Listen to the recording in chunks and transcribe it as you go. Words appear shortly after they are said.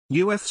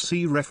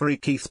UFC referee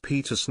Keith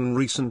Peterson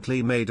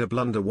recently made a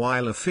blunder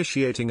while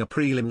officiating a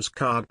prelims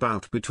card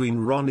bout between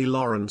Ronnie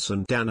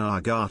and Dan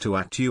Argueta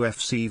at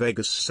UFC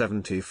Vegas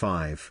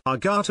 75.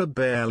 Argueta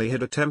barely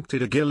had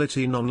attempted a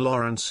guillotine on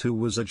Lawrence, who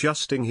was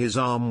adjusting his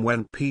arm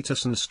when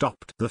Peterson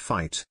stopped the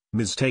fight,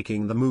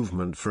 mistaking the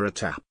movement for a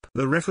tap.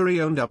 The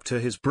referee owned up to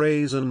his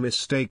brazen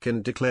mistake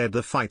and declared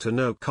the fight a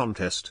no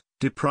contest,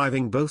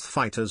 depriving both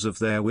fighters of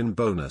their win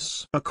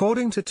bonus.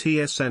 According to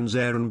TSN's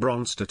Aaron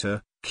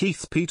Bronsteter,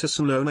 Keith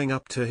Peterson owning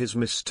up to his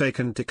mistake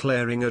and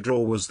declaring a draw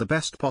was the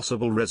best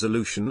possible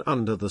resolution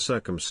under the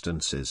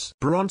circumstances.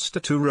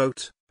 Bronsteter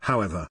wrote,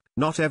 however,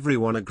 not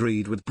everyone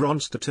agreed with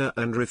Bronsteter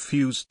and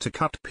refused to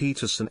cut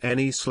Peterson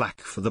any slack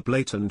for the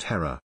blatant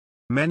error.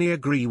 Many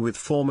agree with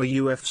former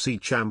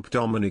UFC champ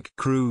Dominick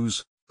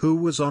Cruz, who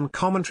was on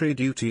commentary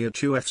duty at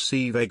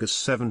UFC Vegas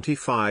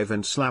 75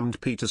 and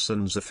slammed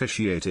Peterson's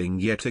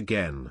officiating yet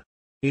again.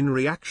 In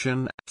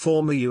reaction,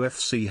 former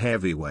UFC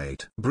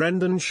heavyweight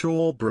Brendan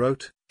Schaub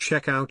wrote,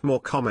 "Check out more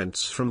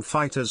comments from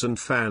fighters and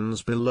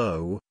fans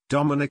below.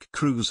 Dominick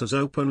Cruz has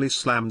openly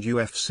slammed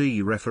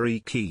UFC referee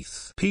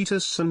Keith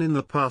Peterson in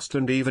the past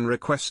and even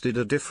requested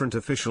a different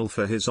official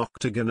for his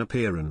octagon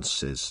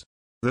appearances.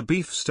 The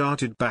beef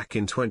started back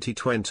in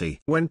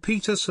 2020 when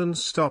Peterson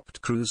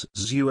stopped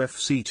Cruz's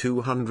UFC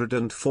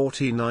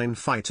 249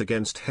 fight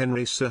against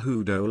Henry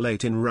Cejudo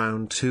late in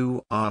round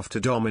 2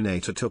 after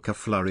Dominator took a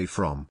flurry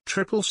from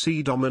Triple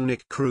C.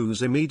 Dominick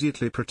Cruz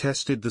immediately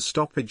protested the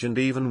stoppage and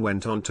even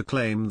went on to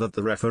claim that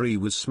the referee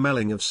was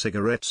smelling of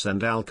cigarettes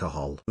and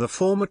alcohol." The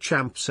former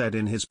champ said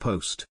in his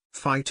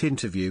post-fight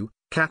interview,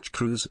 "Catch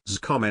Cruz's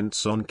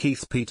comments on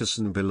Keith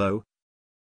Peterson below.